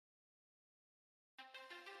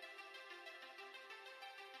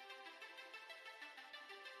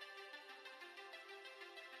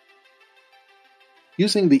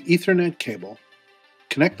Using the Ethernet cable,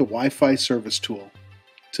 connect the Wi-Fi service tool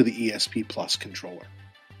to the ESP Plus controller.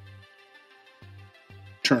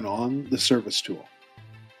 Turn on the service tool.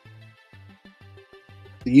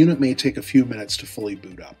 The unit may take a few minutes to fully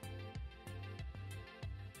boot up.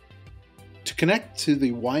 To connect to the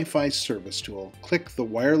Wi-Fi service tool, click the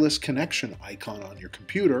wireless connection icon on your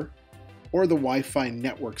computer or the Wi-Fi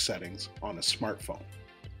network settings on a smartphone.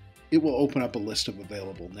 It will open up a list of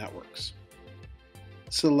available networks.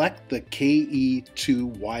 Select the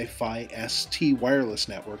KE2 Wi-Fi ST wireless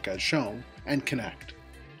network as shown and connect.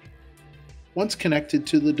 Once connected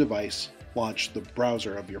to the device, launch the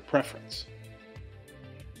browser of your preference.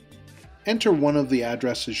 Enter one of the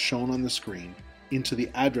addresses shown on the screen into the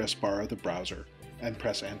address bar of the browser and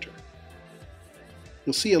press Enter.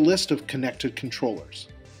 You'll see a list of connected controllers.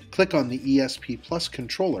 Click on the ESP Plus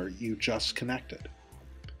controller you just connected.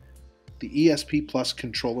 The ESP Plus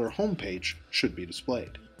controller homepage should be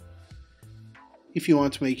displayed. If you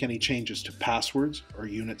want to make any changes to passwords or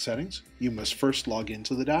unit settings, you must first log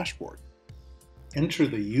into the dashboard. Enter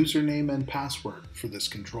the username and password for this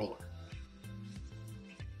controller.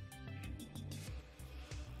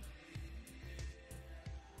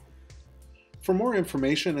 For more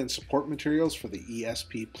information and support materials for the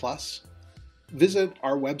ESP Plus, visit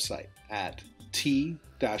our website at t-rp.com/ESP.